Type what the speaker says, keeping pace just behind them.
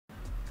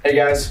Hey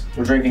guys,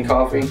 we're drinking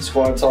coffee,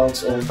 Squad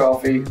Talks over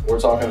coffee. We're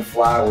talking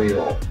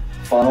Flywheel.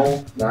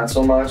 Funnel, not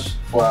so much.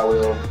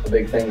 Flywheel, a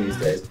big thing these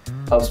days.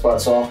 HubSpot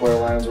software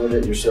aligns with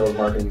it. Your sales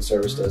marketing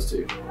service does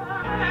too.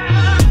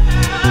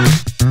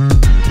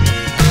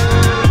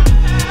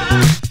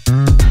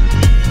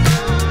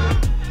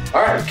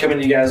 All right, coming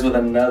to you guys with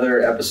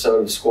another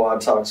episode of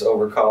Squad Talks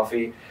over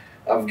coffee.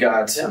 I've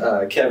got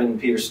Kevin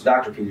Peterson,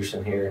 Dr.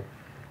 Peterson here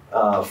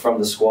from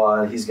the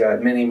squad. He's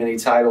got many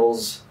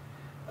titles.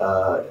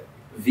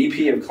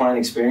 VP of Client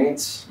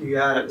Experience. You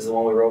got it. Is the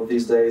one we roll with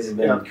these days. He's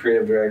been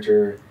creative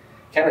director,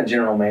 kind of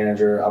general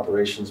manager,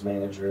 operations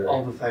manager.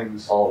 All the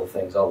things.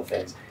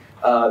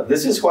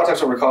 This is Squad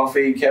Talks over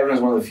coffee. Kevin is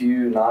one of the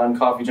few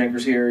non-coffee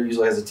drinkers here.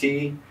 Usually has a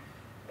tea,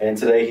 and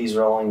today he's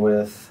rolling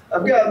with.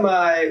 I've got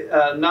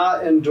my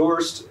not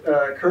endorsed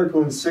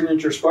Kirkland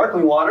Signature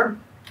Sparkling Water,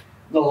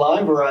 the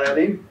lime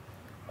variety.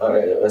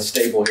 A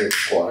staple here at the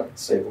squad.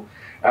 Staple.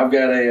 I've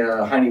got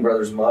a Heine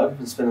Brothers mug.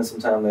 Been spending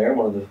some time there.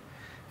 One of the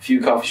few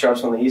coffee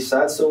shops on the east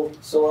side still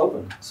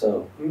open.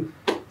 So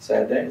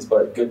sad days,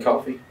 but good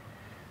coffee.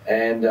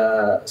 And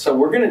so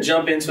we're going to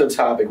jump into a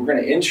topic. We're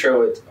going to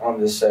intro it on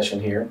this session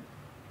here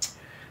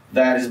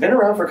that has been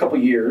around for a couple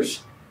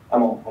years.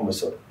 I'm almost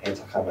so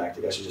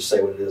anticlimactic. I should just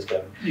say what it is,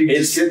 Kevin. You can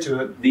just get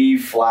to it. The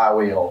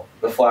Flywheel.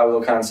 The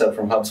Flywheel concept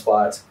from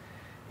HubSpot.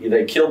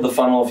 They killed the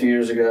funnel a few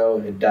years ago.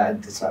 It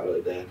died. It's not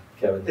really dead,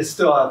 Kevin. It's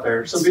still out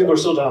there. Some people are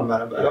still talking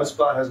about it, but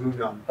HubSpot has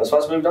moved on.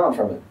 HubSpot's moved on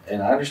from it,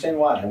 and I understand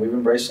why, and we've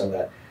embraced some of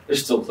that.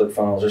 There's still click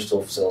funnels, there's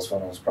still sales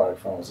funnels, product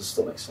funnels. It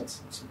still makes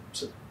sense in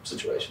some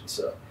situations.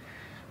 So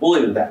we'll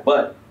leave it at that.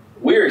 But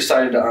we're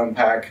excited to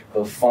unpack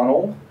the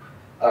funnel.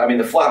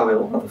 The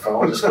Flywheel, not the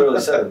funnel. I just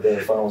clearly said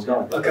the funnel's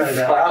gone. The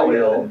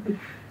Flywheel.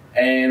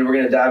 And we're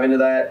going to dive into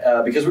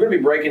that because we're going to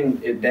be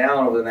breaking it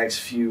down over the next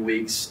few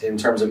weeks in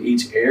terms of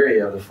each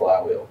area of the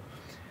Flywheel.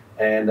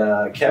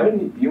 And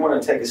Kevin, you want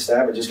to take a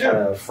stab at just kind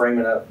of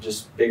framing up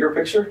just bigger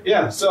picture?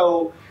 Yeah,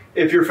 so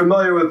if you're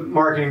familiar with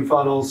marketing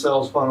funnels,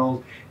 sales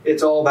funnels,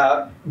 it's all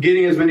about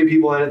getting as many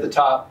people in at the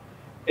top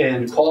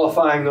and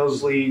qualifying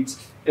those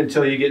leads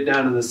until you get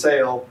down to the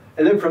sale.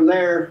 And then from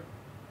there,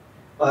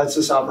 that's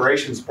just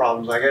operations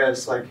problems, I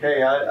guess. Like,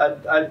 hey,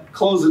 I'd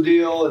close the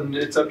deal and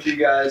it's up to you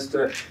guys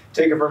to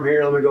take it from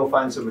here. Let me go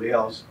find somebody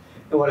else.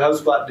 And what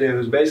HubSpot did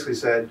was basically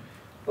said,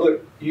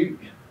 look,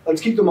 let's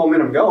keep the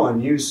momentum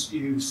going. You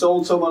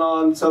sold someone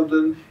on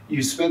something.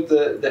 You spent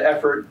the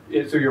effort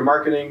through your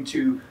marketing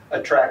to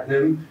attract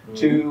them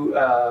to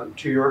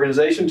your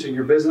organization, to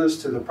your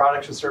business, to the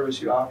products and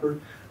service you offer.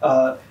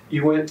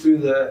 You went through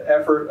the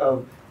effort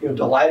of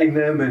delighting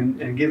them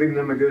and giving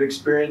them a good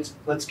experience.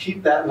 Let's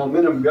keep that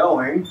momentum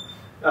going.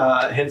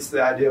 Hence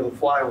the idea of a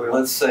flywheel.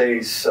 Let's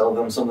say sell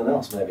them something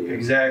else, maybe.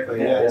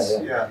 Exactly.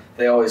 Yeah.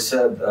 They always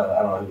said,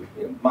 I don't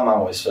know. My mom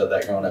always said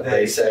that growing up.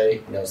 They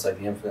say, it's like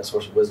the infinite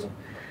source of wisdom.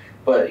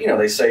 But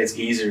they say it's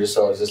easier to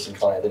sell an existing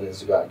client than it is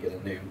to go out and get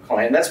a new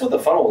client. And that's what the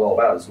funnel is all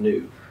about, is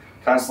new.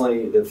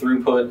 Constantly the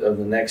throughput of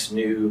the next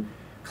new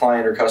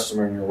client or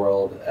customer in your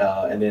world,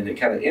 and then it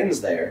kind of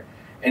ends there.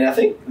 And I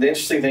think the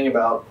interesting thing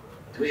about,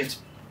 do we have to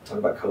talk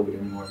about COVID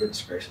anymore?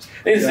 Goodness gracious.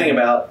 The interesting thing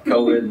about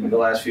COVID in the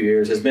last few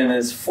years has been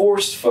it's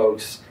forced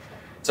folks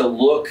to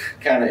look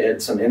kind of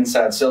at some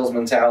inside sales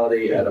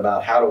mentality, at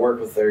about how to work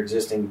with their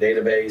existing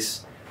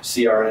database,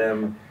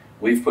 CRM.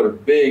 We've put a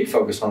big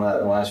focus on that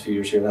in the last few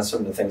years here, and that's some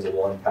of the things that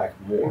we'll unpack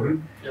more.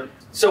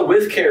 So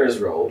with Kara's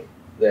role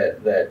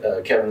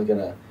that Kevin's going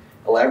to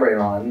elaborate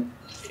on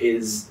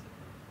is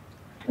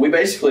we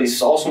basically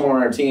saw someone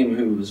on our team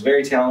who was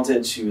very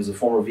talented. She was a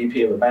former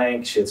VP of a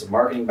bank. She had some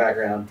marketing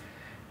background.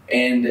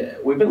 And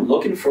we've been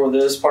looking for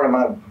this. Part of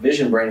my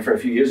vision brain for a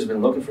few years has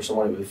been looking for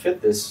someone who would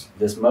fit this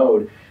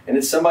mode. And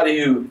it's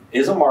somebody who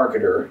is a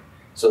marketer,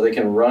 so they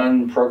can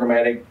run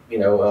programmatic,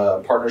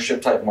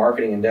 partnership type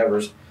marketing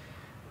endeavors,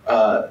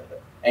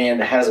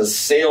 and has a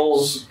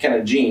sales kind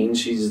of gene.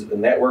 She's a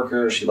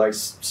networker. She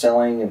likes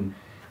selling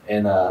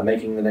and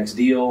making the next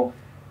deal,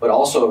 but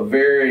also a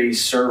very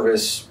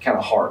service kind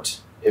of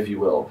heart, if you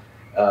will.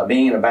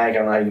 Being in a bank, I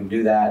don't know how you can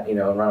do that, and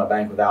run a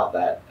bank without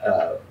that,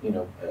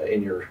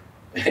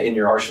 in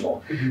your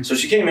arsenal. So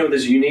she came in with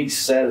this unique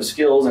set of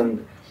skills,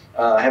 and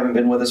having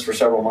been with us for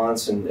several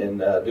months and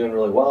doing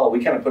really well,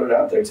 we kind of put it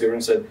out there to her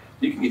and said,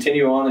 you can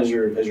continue on as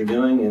you're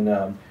doing, and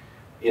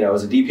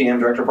as a DPM,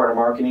 Director of Partner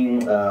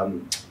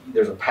Marketing,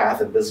 there's a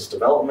path in business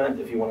development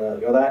if you want to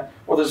go that,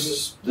 or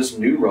there's this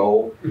new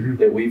role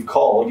that we've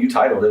called, you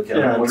titled it,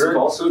 Kevin, what's it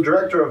called? So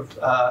Director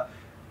of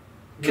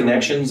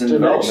Connections and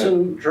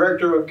Development.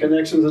 Director of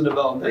Connections and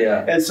Development.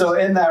 Yeah. And so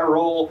in that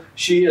role,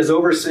 she is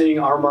overseeing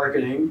our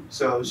marketing.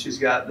 So she's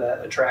got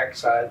the attract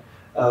side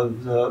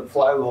of the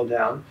flywheel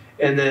down.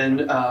 And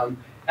then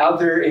out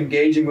there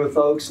engaging with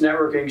folks,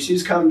 networking.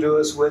 She's come to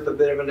us with a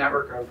bit of a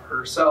network of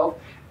herself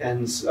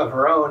and of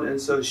her own.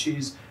 And so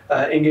she's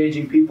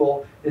engaging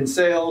people in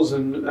sales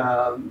and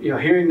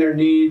hearing their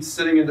needs,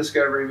 sitting in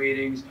discovery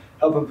meetings,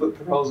 helping put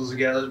proposals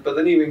together, but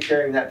then even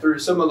carrying that through.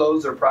 Some of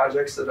those are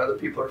projects that other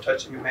people are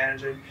touching and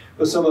managing,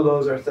 but some of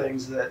those are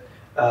things that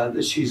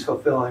that she's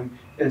fulfilling.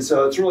 And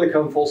so it's really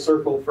come full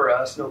circle for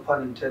us, no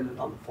pun intended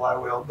on the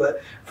flywheel.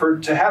 But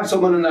to have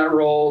someone in that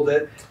role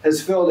that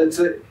has filled,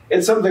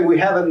 it's something we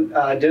haven't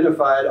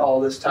identified all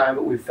this time,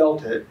 but we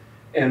felt it.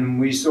 And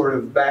we sort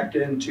of backed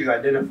into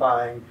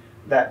identifying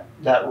that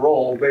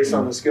role based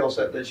on the skill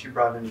set that she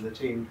brought into the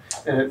team.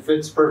 And it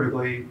fits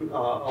perfectly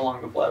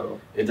along the flywheel.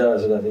 It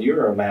does.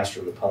 You're a master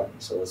of the pun,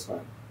 so let's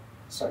not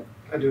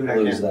I do what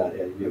lose I can. that.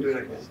 Yeah, you I do what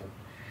I can.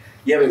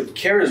 Yeah, but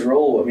Kara's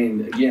role, I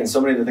mean, again,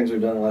 so many of the things we've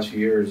done in the last few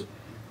years,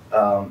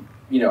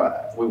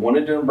 we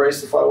wanted to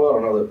embrace the flywheel. I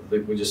don't know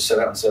that we just set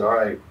out and said, all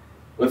right,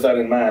 with that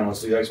in mind,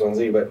 let's do X, Y, and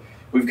Z. But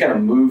we've kind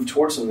of moved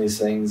towards some of these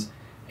things,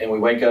 and we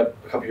wake up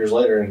a couple years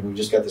later, and we've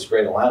just got this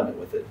great alignment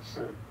with it.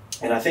 Right.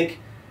 And I think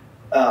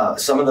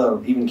some of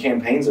the even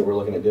campaigns that we're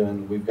looking at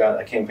doing, we've got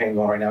a campaign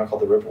going right now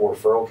called the Ripple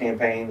Referral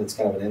Campaign. That's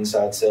kind of an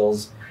inside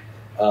sales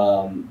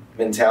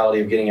mentality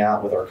of getting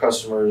out with our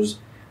customers,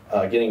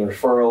 getting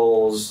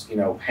referrals,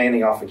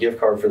 handing off a gift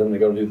card for them to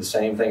go do the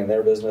same thing in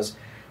their business.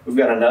 We've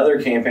got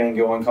another campaign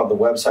going called the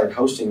Website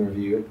Hosting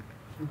Review.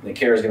 And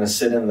Kara's going to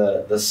sit in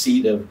the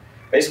seat of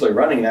basically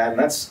running that. And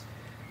that's,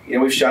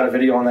 we've shot a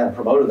video on that and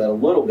promoted that a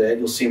little bit.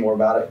 You'll see more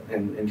about it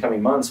in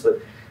coming months.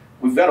 But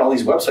we've got all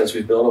these websites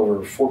we've built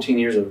over 14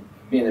 years of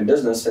being in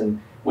business.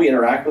 And we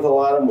interact with a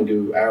lot of them. We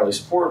do hourly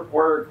support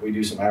work. We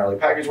do some hourly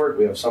package work.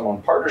 We have some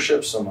on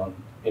partnerships, some on,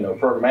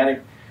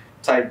 programmatic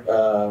type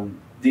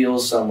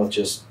deals, some with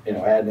just, ad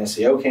and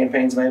SEO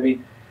campaigns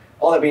maybe.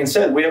 All that being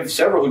said, we have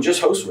several who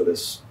just host with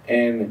us.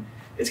 And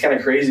it's kind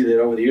of crazy that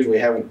over the years we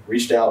haven't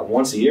reached out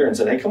once a year and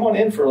said, hey, come on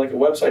in for like a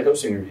website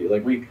hosting review.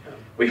 Like we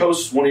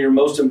host one of your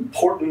most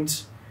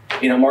important,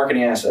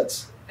 marketing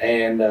assets.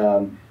 And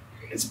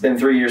it's been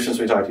 3 years since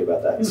we talked to you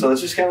about that. Mm-hmm. So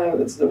it's just kind of,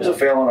 it was a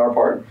fail on our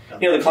part.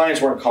 The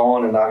clients weren't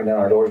calling and knocking down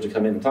our doors to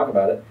come in and talk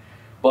about it.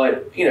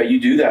 But, you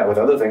do that with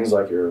other things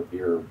like your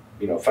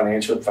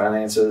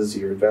finances,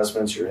 your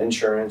investments, your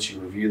insurance, you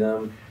review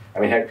them. I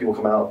mean, heck, people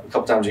come out a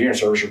couple times a year and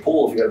service your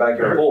pool if you got a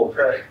backyard pool.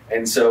 Right.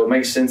 And so it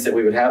makes sense that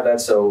we would have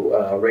that.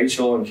 So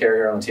Rachel and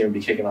Carrie on the team would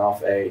be kicking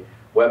off a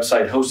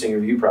website hosting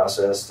review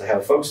process to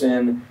have folks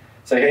in,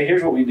 say, hey,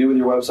 here's what we do with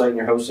your website and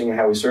your hosting and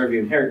how we serve you.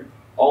 And here,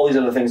 all these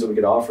other things that we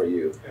could offer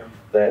you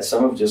that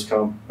some have just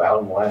come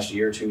about in the last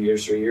year, 2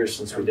 years, 3 years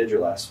since we did your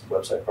last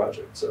website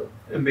project. So,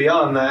 and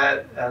beyond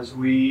that, as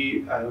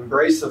we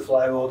embrace the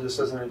flywheel just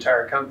as an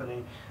entire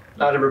company,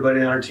 not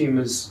everybody on our team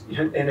is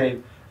in a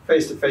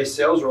face-to-face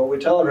sales role. We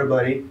tell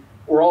everybody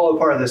we're all a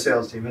part of the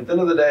sales team. At the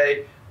end of the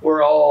day,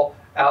 we're all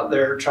out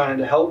there trying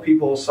to help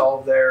people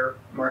solve their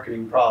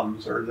marketing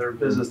problems or their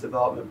business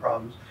development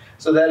problems.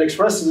 So that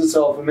expresses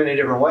itself in many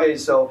different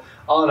ways. So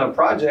on a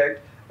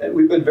project,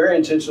 we've been very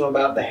intentional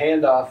about the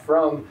handoff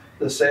from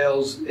the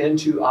sales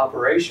into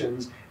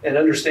operations and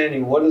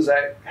understanding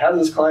how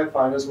does this client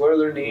find us, what are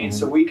their needs,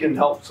 so we can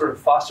help sort of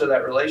foster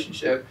that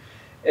relationship.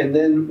 And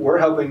then we're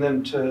helping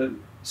them to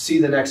see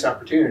the next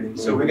opportunity.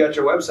 So we got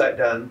your website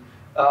done.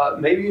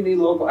 Maybe you need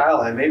a local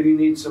ally. Maybe you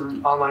need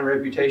some online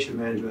reputation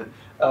management.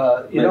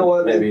 Know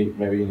what? Maybe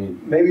you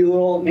need need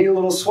a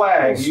little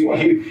swag.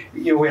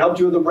 We helped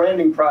you with a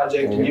branding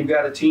project, and you've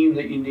got a team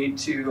that you need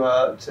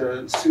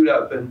to suit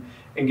up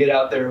and get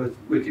out there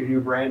with your new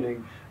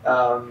branding.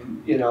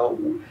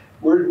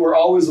 We're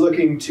always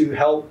looking to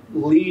help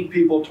lead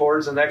people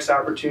towards the next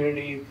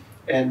opportunity,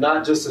 and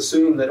not just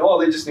assume that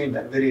they just need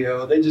that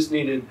video. They just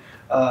needed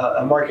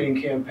a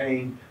marketing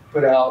campaign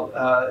put out.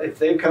 If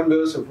they've come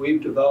to us, if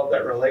we've developed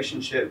that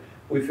relationship,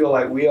 we feel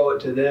like we owe it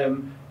to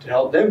them to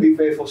help them be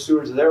faithful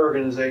stewards of their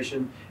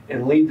organization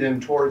and lead them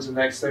towards the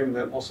next thing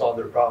that will solve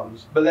their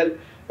problems. But that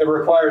it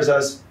requires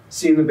us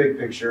seeing the big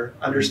picture,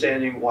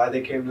 understanding why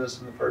they came to us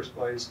in the first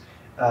place,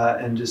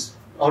 and just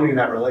owning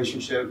that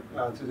relationship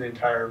through the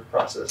entire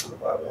process of the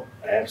flywheel.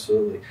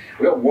 Absolutely.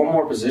 We got one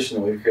more position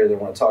that we've created that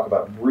I want to talk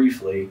about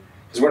briefly,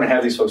 because we're going to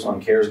have these folks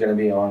on. Kara's going to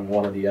be on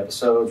one of the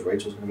episodes.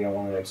 Rachel's going to be on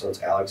one of the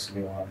episodes. Alex is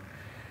going to be on.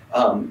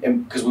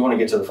 And because we want to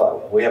get to the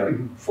flywheel. We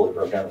haven't fully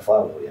broken down the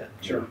flywheel yet.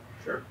 Sure.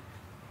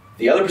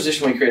 The other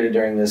position we created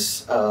during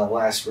this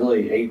last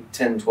really 8,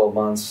 10, 12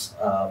 months,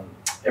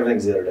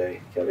 everything's the other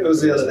day. It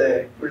was the other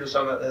day. We were just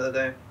talking about the other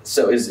day.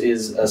 So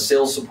is a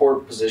sales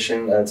support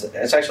position.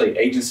 It's actually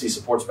agency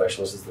support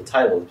specialist is the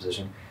title of the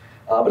position.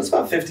 But it's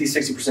about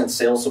 50-60%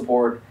 sales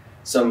support,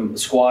 some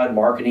squad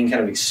marketing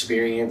kind of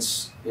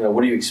experience.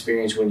 What do you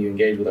experience when you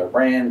engage with our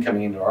brand,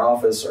 coming into our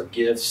office, our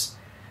gifts,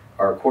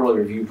 our quarterly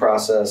review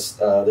process.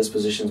 This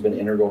position's been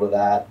integral to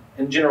that.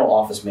 And general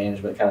office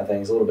management kind of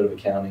things, a little bit of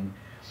accounting,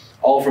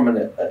 all from an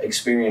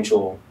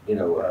experiential,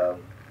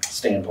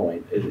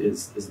 standpoint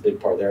is the big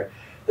part there.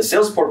 The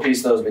sales support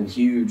piece, though, has been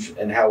huge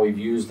in how we've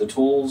used the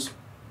tools.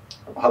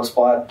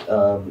 HubSpot,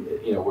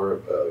 we're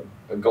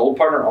a gold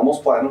partner,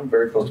 almost platinum,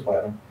 very close to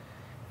platinum.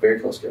 Very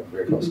close, Kevin,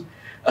 very close.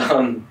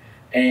 As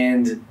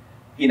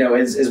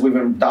we've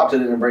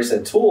adopted and embraced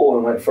that tool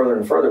and went further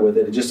and further with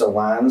it, it just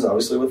aligns,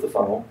 obviously, with the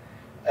funnel,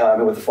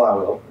 and with the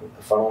flywheel,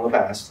 the funnel in the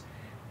past.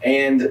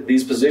 And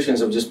these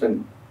positions have just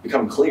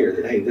become clear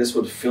that, hey, this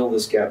would fill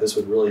this gap. This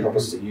would really help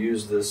us to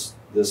use this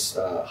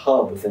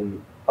hub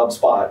within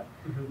HubSpot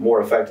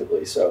more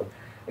effectively. So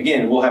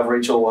again, we'll have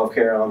Rachel, we'll have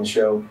Kara on the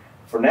show.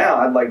 For now,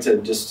 I'd like to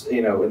just,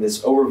 in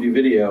this overview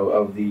video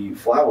of the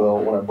Flywheel,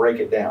 I want to break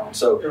it down.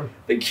 So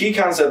the key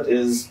concept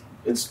is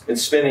it's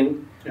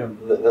spinning.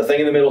 The thing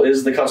in the middle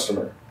is the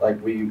customer.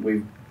 Like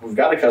we've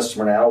got a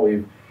customer now.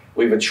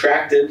 We've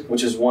attracted,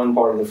 which is one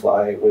part of the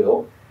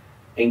Flywheel.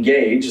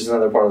 Engage is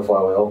another part of the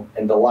Flywheel,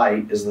 and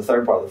delight is the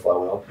third part of the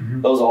Flywheel.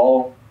 Those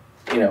all,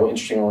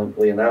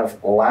 interestingly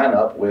enough, line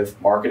up with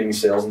marketing,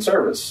 sales, and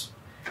service.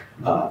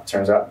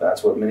 Turns out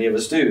that's what many of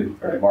us do.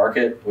 We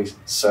market, we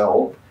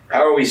sell.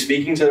 How are we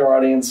speaking to their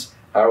audience?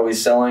 How are we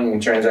selling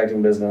and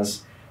transacting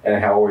business?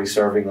 And how are we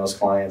serving those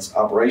clients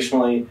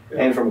operationally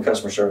and from a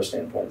customer service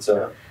standpoint?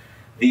 So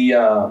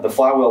the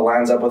Flywheel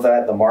lines up with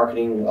that. The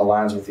marketing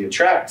aligns with the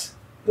attract,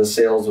 the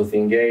sales with the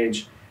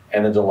engage,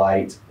 and the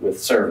delight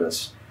with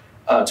service.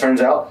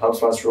 Turns out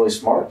HubSpot's really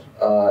smart,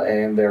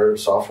 and their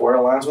software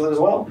aligns with it as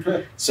well.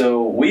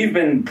 So we've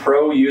been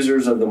pro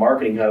users of the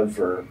Marketing Hub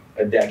for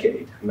a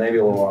decade, maybe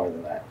a little longer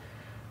than that.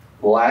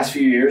 The last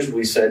few years,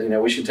 we said,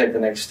 we should take the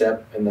next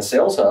step in the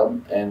Sales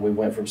Hub, and we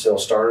went from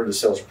Sales Starter to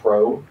Sales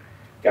Pro,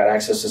 got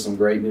access to some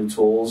great new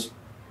tools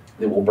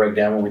that we'll break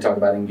down when we talk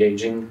about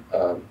engaging,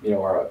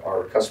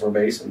 our customer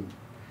base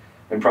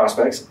and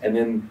prospects. And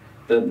then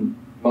the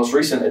most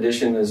recent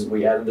addition is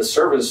we added the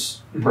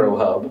Service Pro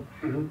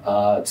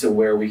Hub to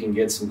where we can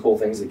get some cool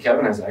things that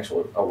Kevin has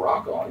actually a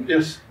rock on.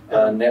 Yes.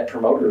 Net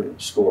Promoter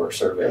Score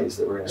surveys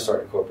that we're going to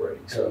start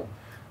incorporating.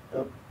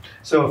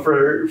 So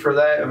for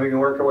that, and we can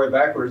work our way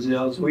backwards.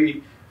 As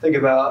we think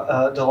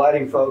about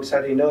delighting folks,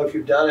 how do you know if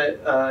you've done it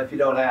if you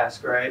don't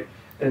ask, right?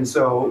 And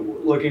so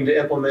looking to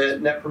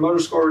implement Net Promoter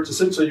Score, it's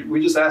essentially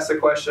we just ask the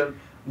question,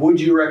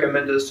 would you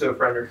recommend this to a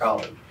friend or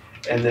colleague?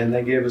 And then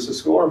they give us a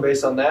score, and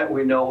based on that,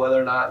 we know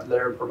whether or not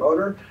they're a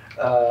promoter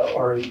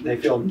or they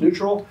feel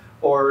neutral,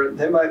 or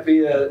they might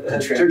be a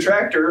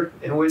detractor,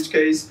 in which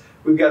case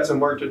we've got some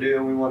work to do,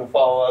 and we want to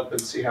follow up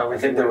and see how we. I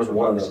think there was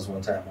one of those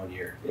one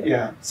year.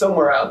 Yeah,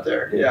 somewhere out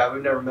there. Yeah,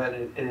 we've never met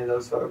any of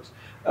those folks.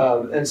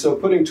 And so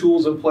putting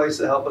tools in place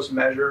that help us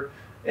measure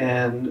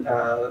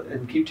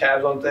and keep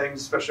tabs on things,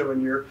 especially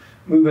when you're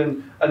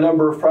moving a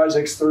number of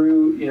projects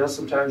through.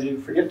 Sometimes you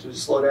forget to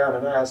just slow down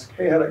and ask,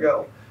 hey, how'd it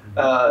go?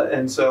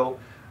 And so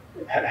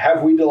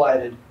have we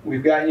delighted?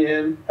 We've got you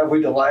in. Have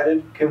we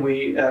delighted? Can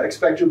we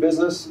expect your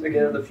business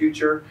again in the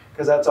future?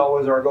 Because that's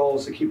always our goal,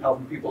 is to keep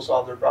helping people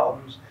solve their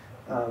problems.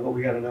 But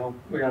we got to know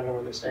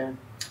where they stand.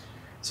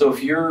 So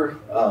if you're,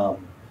 a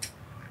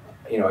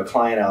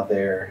client out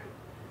there,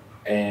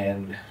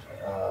 and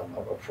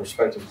a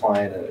prospective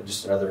client,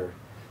 just another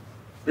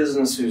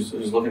business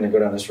who's looking to go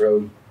down this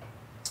road,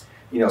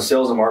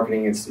 sales and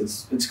marketing,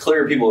 it's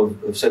clear people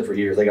have said for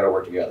years they got to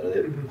work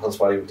together.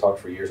 HubSpot even talked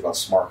for years about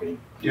smarketing.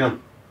 Yeah.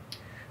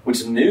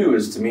 What's new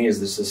is, to me, is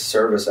this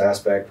service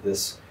aspect,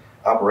 this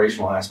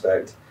operational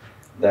aspect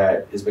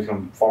that has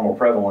become far more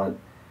prevalent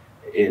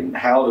in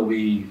how do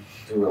we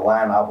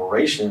align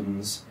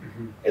operations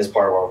as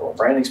part of our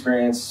brand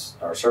experience,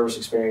 our service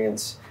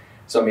experience.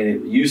 So,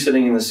 you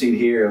sitting in the seat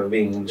here of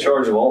being in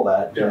charge of all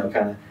that,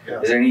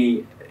 is there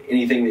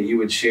anything that you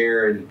would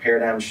share, any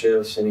paradigm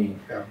shifts, anything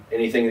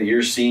that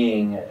you're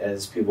seeing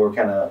as people are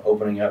kind of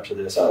opening up to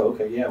this? Oh,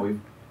 okay,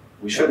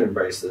 we should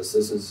embrace this.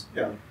 This is,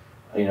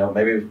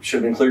 maybe it should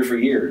have been clear for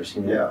years.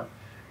 Yeah,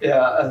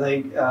 I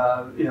think,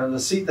 the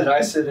seat that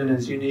I sit in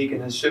is unique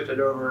and has shifted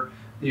over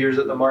the years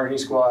at the marketing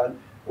squad,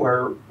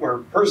 where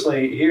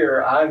personally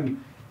here,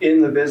 I'm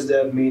in the biz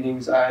dev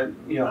meetings. I,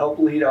 help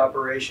lead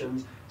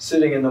operations,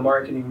 sitting in the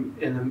marketing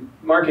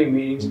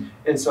meetings,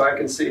 and so I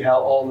can see how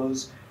all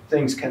those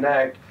things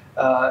connect.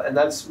 And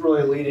that's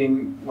really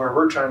leading where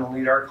we're trying to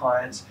lead our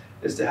clients,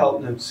 is to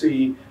help them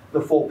see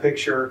the full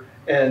picture.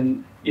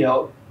 And,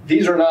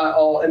 these are not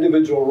all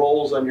individual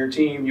roles on your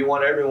team. You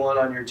want everyone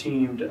on your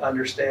team to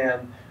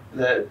understand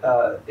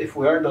that if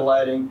we aren't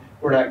delighting,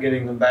 we're not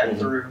getting them back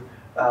through.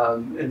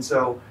 And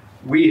so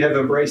we have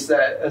embraced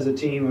that as a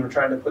team, and we're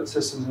trying to put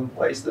systems in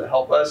place that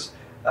help us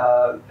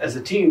as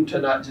a team to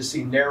not just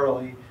see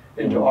narrowly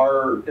into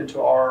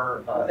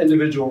our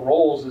individual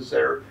roles as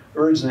they're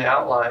originally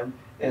outlined,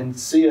 and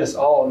see us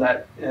all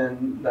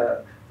in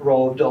the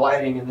role of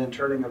delighting and then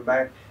turning them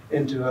back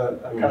into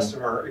a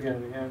customer again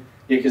and again.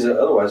 Yeah, because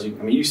otherwise,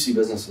 you see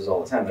businesses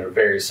all the time that are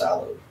very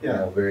siloed.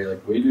 Yeah. Very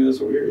like, we do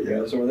this over here, you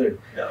do this over there.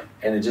 Yeah.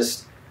 And it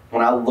just,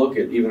 when I look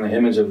at even the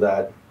image of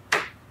that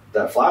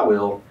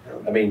flywheel,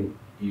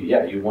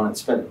 you want it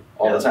spinning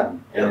all the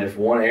time. And if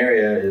one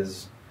area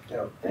is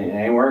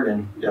ain't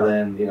working,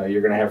 then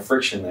you're going to have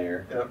friction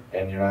there,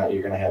 and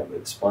you're going to have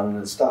it spun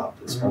and it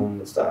stopped, it's spun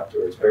and it stopped,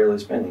 or it's barely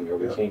spinning, or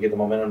we can't get the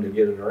momentum to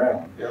get it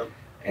around.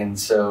 And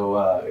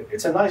so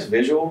it's a nice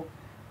visual.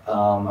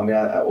 When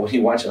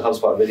you watch a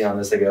HubSpot video on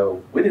this, they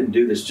go, "We didn't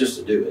do this just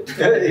to do it."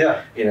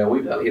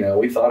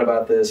 We thought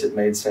about this. It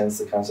made sense.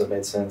 The concept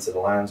made sense. It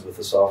aligns with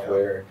the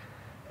software.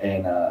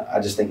 And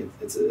I just think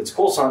it's a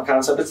cool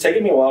concept. It's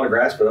taken me a while to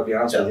grasp it, I'll be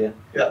honest with you.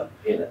 I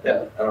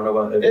don't know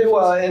about it.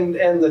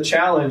 And the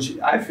challenge,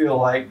 I feel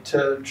like,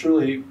 to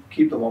truly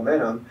keep the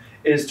momentum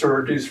is to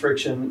reduce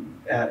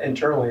friction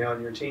internally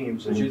on your team.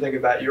 So as you think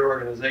about your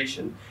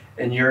organization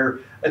and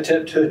your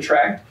attempt to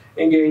attract,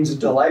 engage, and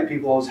delight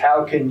people, is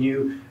how can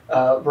you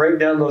break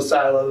down those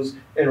silos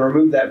and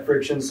remove that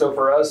friction. So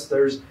for us,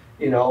 there's,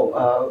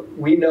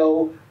 we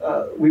know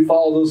we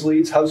follow those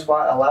leads.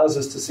 HubSpot allows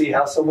us to see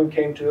how someone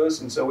came to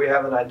us, and so we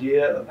have an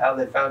idea of how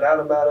they found out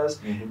about us.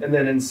 And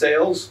then in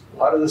sales, a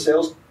lot of the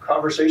sales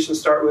conversations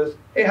start with,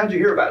 hey, how'd you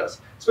hear about us?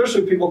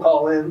 Especially if people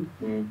call in.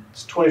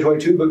 It's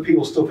 2022, but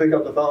people still pick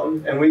up the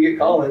phone, and we get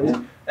call-ins.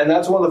 And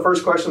that's one of the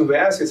first questions we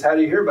ask is, how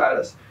do you hear about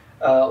us?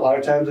 A lot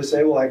of times they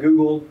say, well, I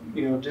Googled,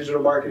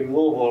 digital marketing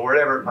Louisville or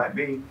whatever it might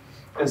be.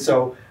 And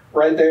so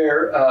right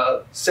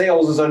there,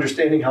 sales is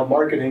understanding how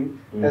marketing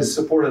has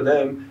supported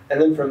them. And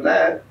then from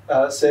that,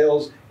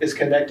 sales is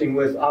connecting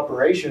with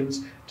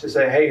operations to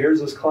say, hey,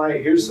 here's this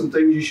client, here's some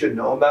things you should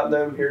know about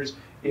them, here's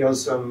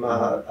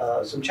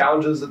some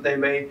challenges that they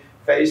may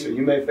face or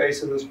you may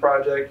face in this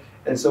project.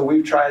 And so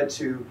we've tried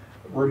to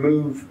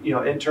remove,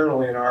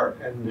 internally in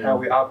how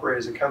we operate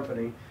as a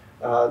company,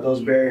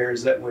 those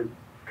barriers that would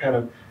kind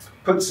of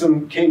put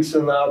some kinks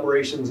in the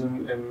operations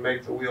and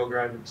make the wheel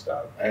grind and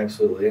stop.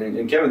 Absolutely.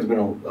 And Kevin's been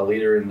a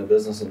leader in the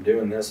business in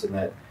doing this, and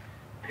that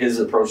his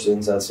approach to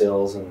inside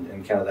sales and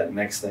kind of that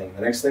next thing,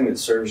 the next thing that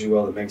serves you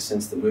well, that makes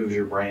sense, that moves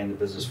your brand and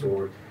business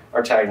forward.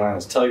 Our tagline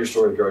is tell your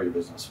story, grow your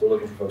business. We're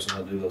looking for folks who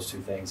want to do those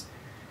two things.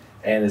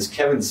 And as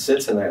Kevin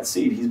sits in that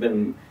seat, he's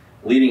been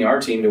leading our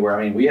team to where,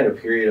 we had a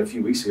period a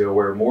few weeks ago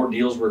where more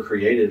deals were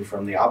created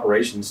from the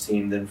operations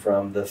team than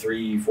from the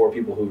 3-4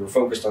 people who were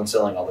focused on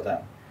selling all the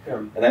time.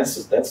 And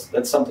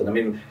that's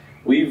something.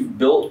 We've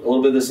built a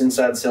little bit of this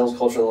inside sales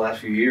culture the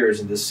last few years,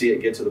 and to see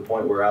it get to the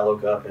point where I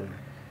look up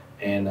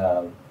and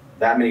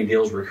that many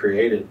deals were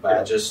created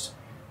by just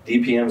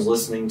DPMs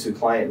listening to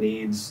client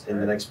needs in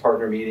the next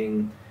partner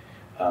meeting,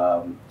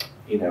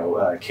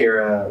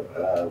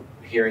 Kara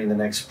hearing the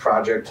next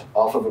project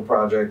off of a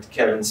project,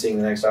 Kevin seeing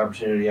the next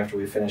opportunity after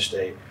we finished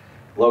a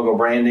logo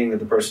branding that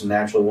the person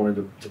naturally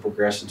wanted to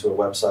progress into a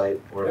website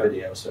or a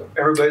video. So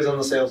everybody's on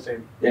the sales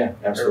team. Yeah,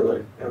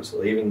 absolutely.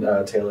 Absolutely.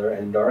 Even Taylor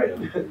and Dario,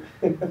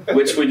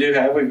 which we do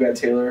have. We've got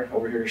Taylor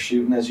over here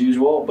shooting as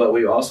usual, but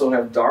we also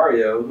have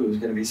Dario, who's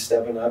going to be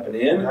stepping up and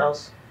in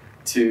house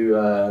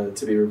to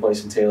be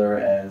replacing Taylor,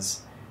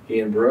 as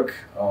he and Brooke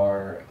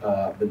are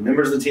been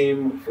members of the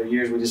team for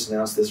years. We just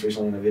announced this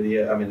recently in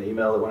an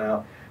email that went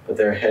out, but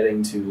they're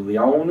heading to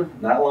Lyon,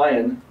 not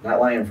Lyon,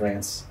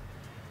 France.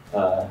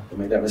 I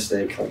made that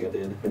mistake like I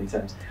did many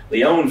times.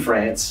 Lyon,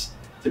 France,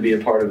 to be a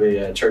part of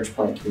a church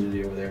plant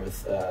community over there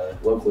with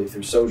locally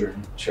through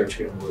Sojourn Church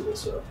here in Louisville.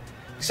 So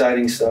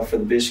exciting stuff for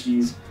the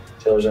Bishkies.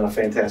 Taylor's done a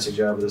fantastic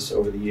job of this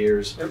over the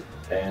years,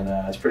 and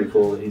it's pretty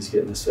cool that he's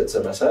getting this fit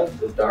side by side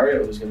with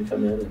Dario, who's going to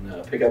come in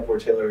and pick up where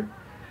Taylor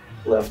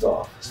left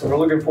off. So we're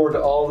looking forward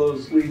to all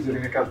those leads that are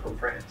going to come from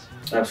France.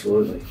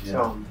 Absolutely.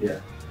 Yeah.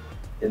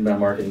 Inbound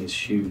marketing is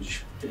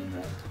huge in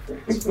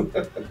France.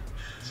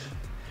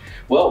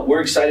 Well,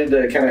 we're excited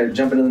to kind of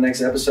jump into the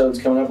next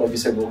episodes coming up. Like you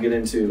said, we'll get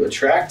into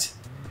attract,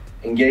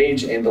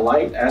 engage, and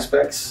delight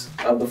aspects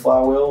of the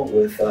Flywheel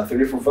with 3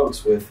 different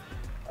folks, with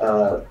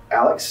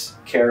Alex,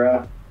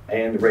 Kara,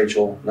 and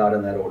Rachel, not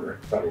in that order,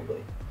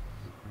 probably.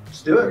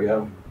 Let's do it. There we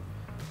go.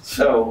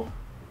 So,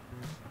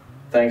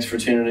 thanks for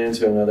tuning in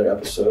to another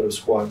episode of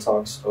Squad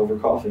Talks over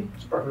coffee.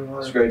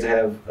 It's great to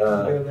have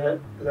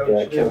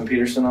Kevin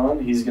Peterson on.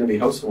 He's going to be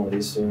hosting one of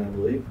these soon, I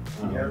believe.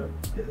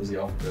 As he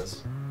often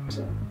does.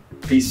 So,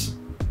 peace.